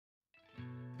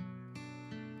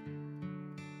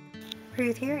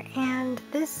Ruth here, and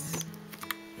this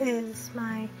is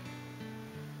my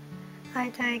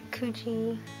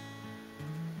Aitaikuji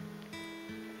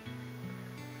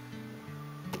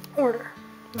order.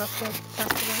 That's the word.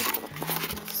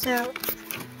 So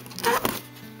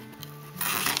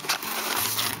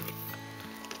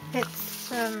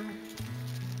it's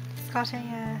got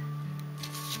a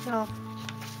little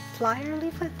flyer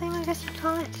leaflet thing, I guess you'd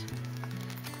call it.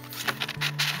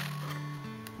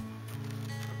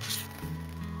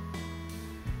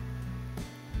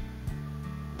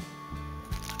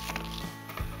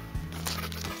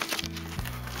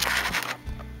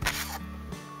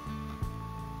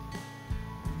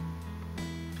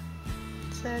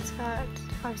 So it's got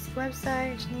obviously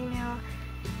website, an email,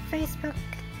 Facebook,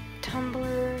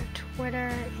 Tumblr,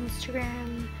 Twitter,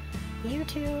 Instagram,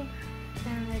 YouTube,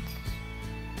 and it's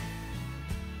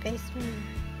based in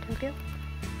Tokyo.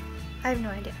 I have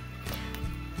no idea.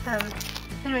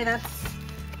 Anyway, that's,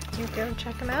 you go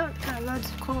check them out. Got loads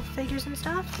of cool figures and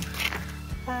stuff.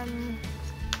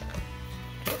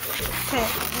 Okay,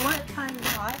 what I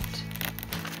got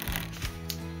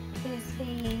is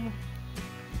a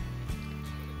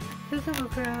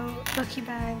Fukubukuro Lucky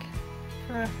Bag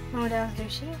for Modal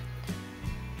Zushi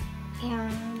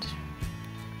and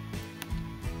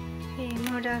a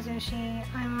Modal Zushi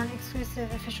I'm on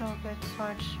exclusive official goods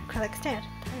watch acrylic stand.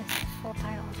 That is the full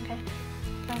title, okay?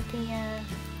 Got the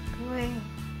Wei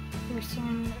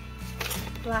Wuxian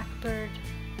Blackbird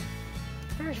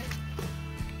version.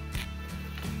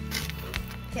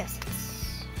 Yes,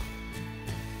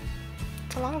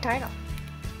 it's a long title.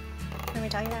 Let me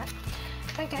tell you that.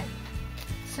 Okay,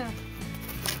 so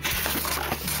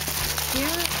here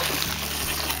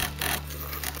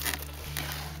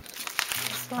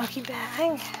is the lucky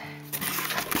bag,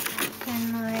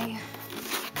 and my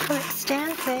foot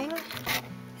stand thing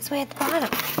is way at the bottom.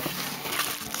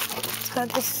 It's got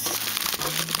this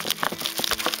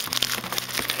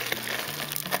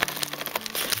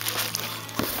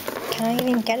can I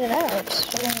even get it out,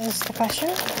 is the question.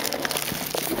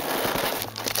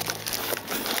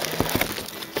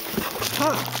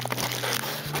 Huh.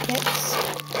 It's...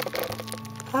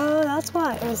 oh, that's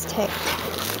why it was taped.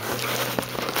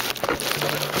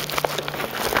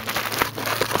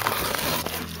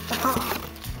 Uh-huh.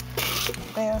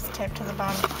 It was taped to the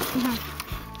bottom.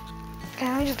 Okay,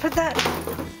 let me just put that,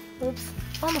 oops,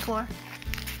 on the floor.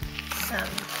 So,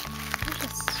 I'll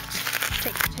just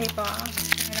take the tape off.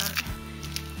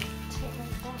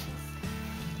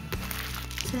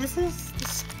 So this is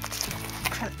this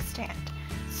acrylic stand.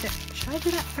 So should I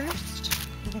do that first?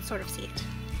 You can sort of see it.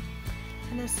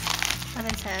 And this, as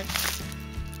I said,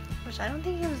 which I don't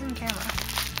think it was in camera,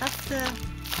 that's the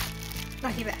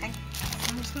lucky bag.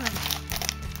 So I'm just gonna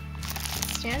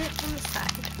stand it on the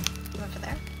side over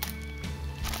there.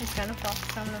 It's gonna fall,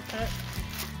 so I'm gonna put it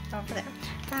over there.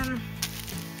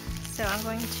 So I'm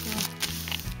going to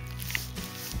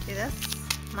do this.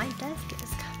 My desk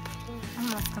is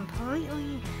almost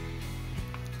completely,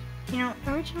 you know,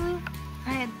 originally I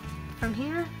had from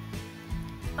here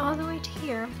all the way to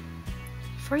here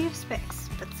free of space,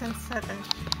 but since I've been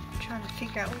trying to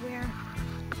figure out where,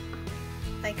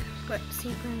 like what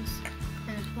sequence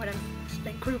and what I'm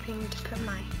like grouping to put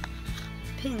my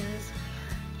pins,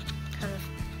 kind of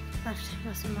left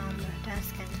most of them on the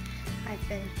desk, and I've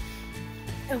been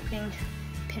opening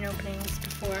pin openings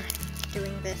before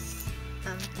doing this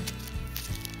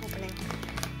opening,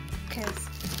 because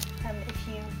if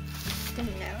you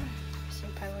didn't know, so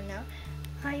you probably wouldn't know,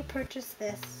 I purchased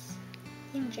this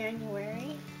in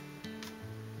January.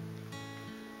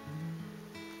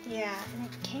 Yeah, and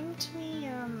it came to me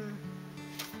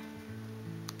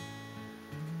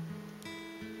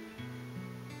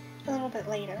a little bit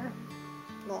later,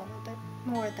 well, a bit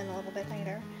more than a little bit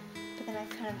later, but then I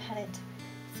kind of had it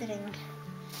sitting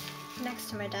next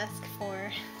to my desk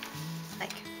for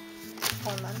like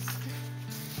 4 months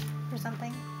or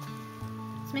something.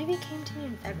 So maybe it came to me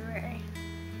in February.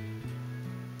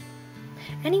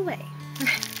 Anyway,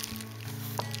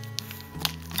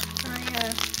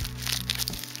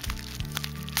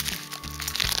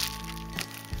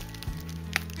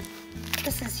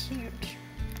 this is huge.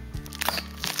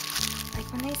 Like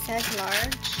when they said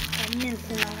large, I meant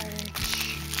large.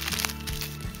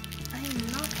 I'm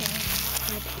knocking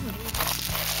my pins.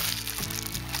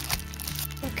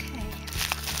 Okay.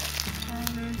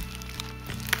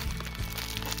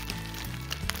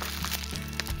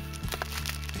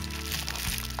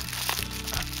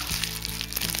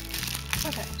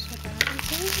 Okay, so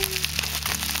everything.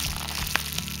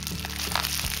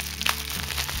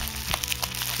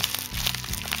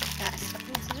 That's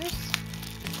scissors.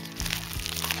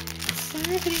 So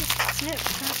Snippity snip.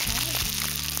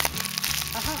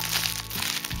 Okay.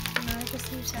 Now I just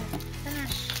need to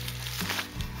finish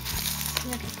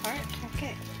snippy part.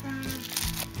 Okay.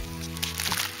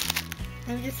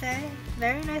 Let me just say,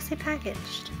 very nicely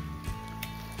packaged.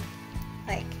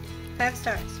 Like 5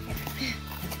 stars. Yeah.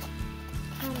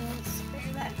 Let's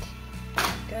spray that.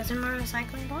 Goes in my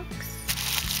recycling box.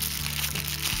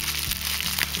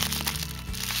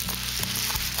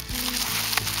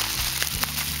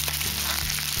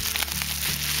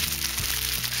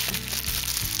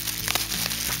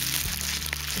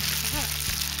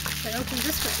 It opens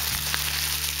this way.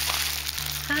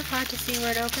 It's kind of hard to see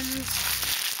where it opens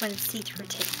when it's see-through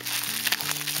tape.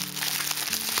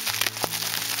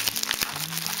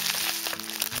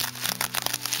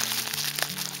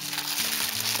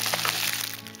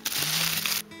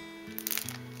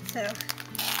 So,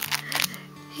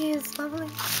 he is lovely.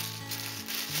 I'll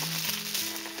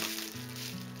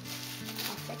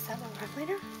fix that one up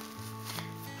later.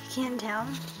 You can't tell.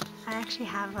 I actually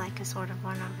have like a sort of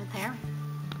one over there.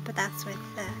 But that's with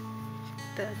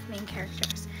both main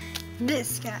characters.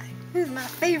 This guy is my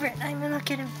favorite. I mean, look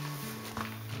at him.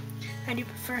 I do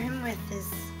prefer him with his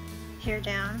hair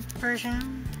down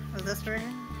version, or this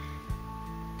version.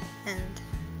 And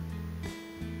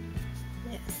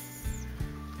yes.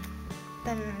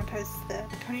 Then opposed to the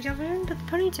ponytail version, but the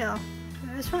ponytail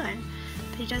was fine.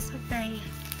 But he does look very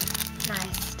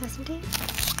nice, doesn't he?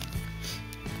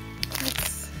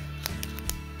 It's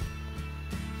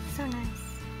so nice.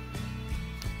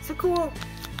 So cool!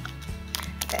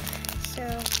 Okay, so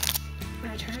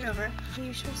when I turn it over,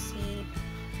 you shall see.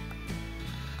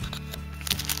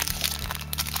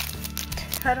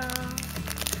 Ta-da!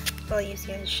 Well, you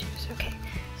see his shoes. Okay,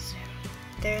 so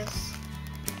there's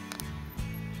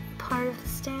part of the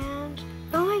stand.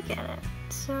 Oh, I get it.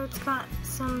 So it's got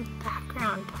some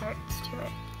background parts to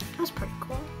it. That's pretty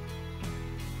cool.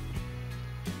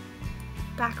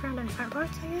 Background and front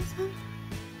parts, I guess, then?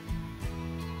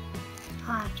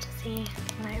 I'll have to see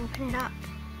when I open it up.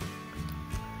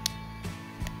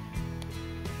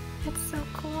 It's so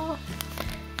cool.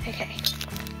 Okay.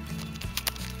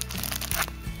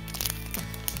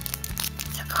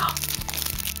 So cool.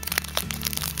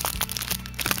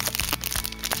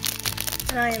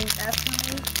 And I am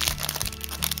definitely.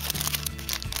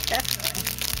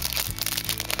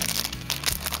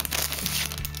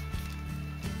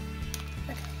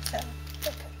 Okay, so I'll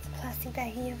put the plastic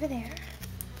baggie over there.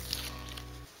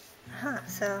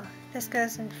 So this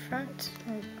goes in front,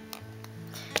 and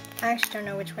I actually don't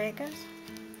know which way it goes,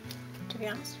 to be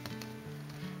honest.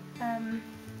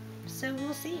 So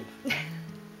we'll see.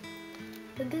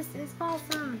 But this is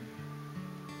awesome.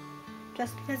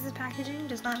 Just because it's packaging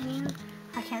does not mean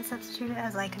I can't substitute it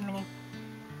as like a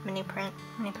mini print,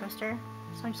 mini poster.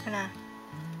 So I'm just gonna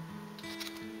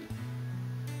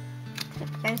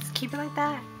just keep it like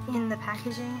that in the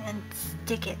packaging and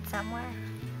stick it somewhere.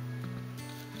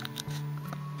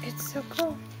 It's so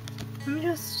cool. Let me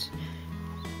just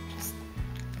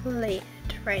lay it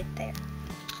right there.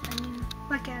 I mean,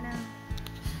 look at him.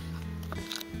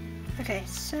 Okay,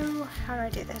 so how do I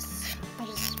do this? I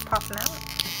just pop them out.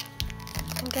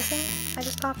 I'm guessing I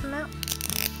just pop them out.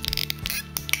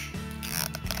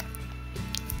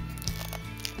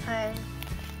 I've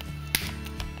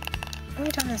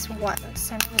only done this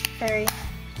once, and it was a very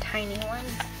tiny one.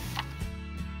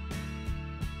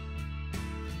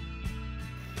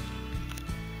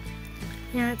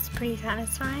 You know, it's pretty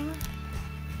satisfying.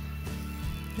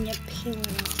 And it peels.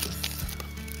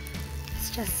 It's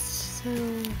just so...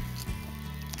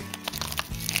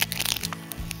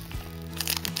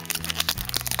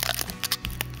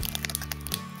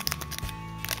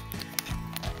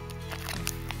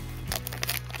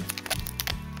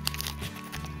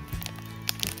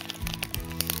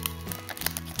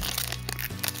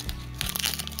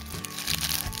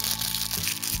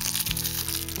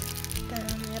 Then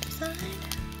on the other side.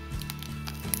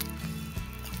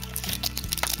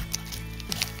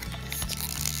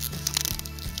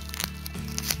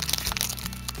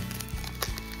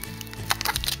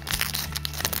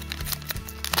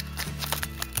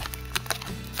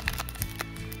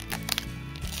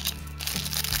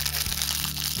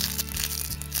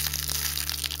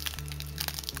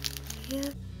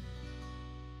 Yep.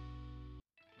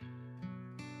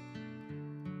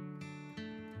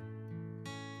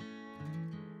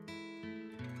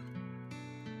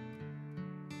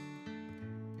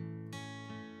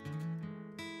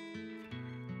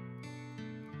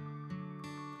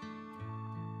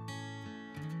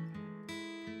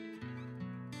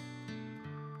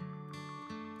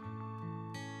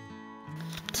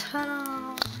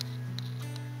 Ta-da!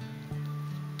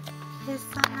 It's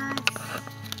so nice.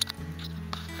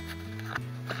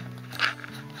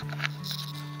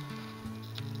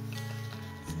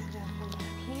 Set up one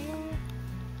down here.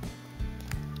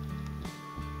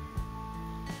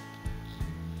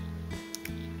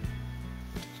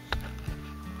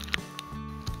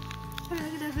 Oh, look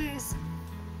at that face.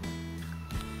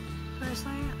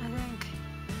 Personally, I think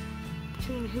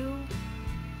between who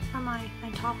are my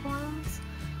top ones,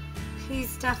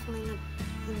 he's definitely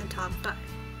in the top 5.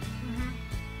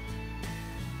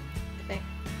 I think.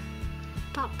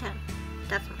 Top 10.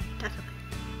 Definitely.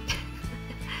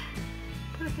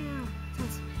 But you know,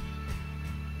 since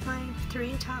my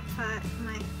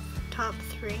top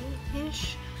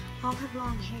 3-ish all have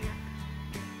long hair.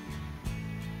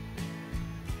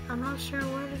 I'm not sure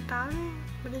what about it,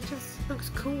 but it just looks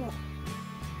cool.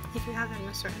 If you have it in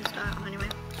a certain style, anyway.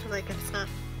 So, like, if it's not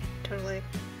totally,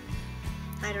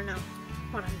 I don't know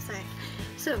what I'm saying.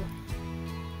 So,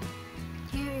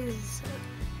 here is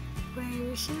Wei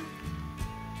Wuxian.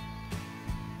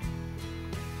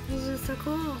 He's just so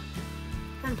cool.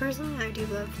 And personally, I do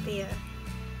love the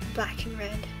black and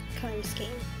red color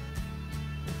scheme.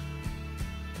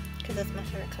 Because that's my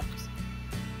favorite colors.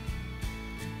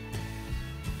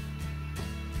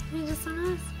 He's just so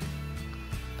nice.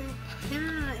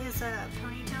 Hannah is a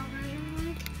ponytail version,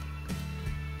 like.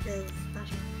 Is not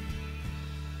sure.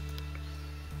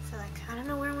 So, like, I don't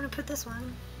know where I'm gonna put this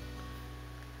one.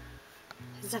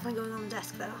 It's definitely going on the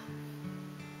desk, though.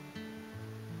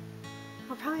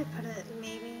 I'll probably put it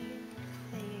maybe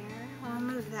there. I'll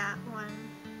move that one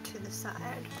to the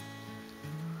side.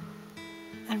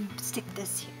 And stick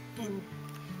this here in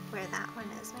where that one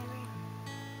is, maybe.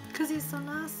 Because he's so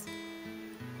nice.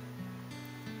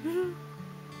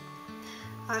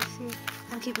 Obviously,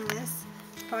 I'm keeping this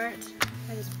part.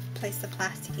 I just placed the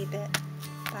plasticky bit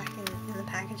back in the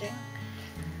packaging.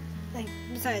 Like,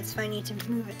 besides, if I need to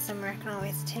move it somewhere, I can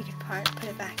always take it apart, put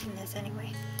it back in this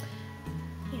anyway.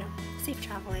 You know, safe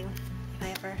traveling, if I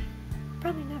ever.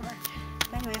 Probably never.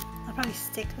 But anyway, I'll probably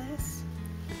stick this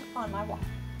on my wall.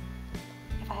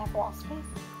 If I have wall space,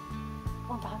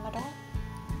 or behind my door,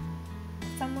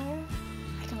 somewhere,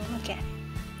 I can look at it.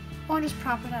 Or just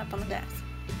prop it up on the desk.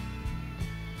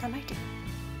 I might do.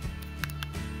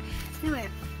 Anyway,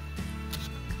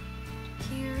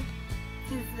 here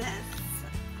is this.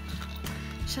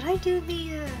 Should I do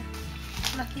the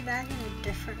lucky bag in a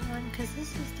different one? Because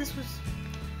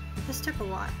this took a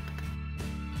while.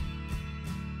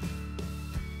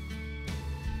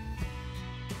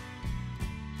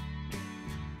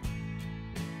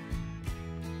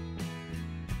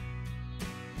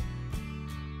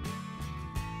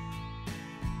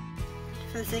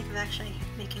 For the sake of actually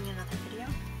making another video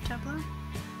to upload,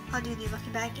 I'll do the lucky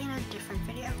bag in a different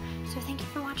video. So thank you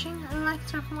for watching, and like,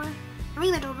 subscribe for more,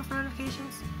 ring the doorbell for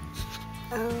notifications.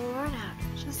 Over and out.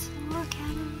 Just look at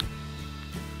him.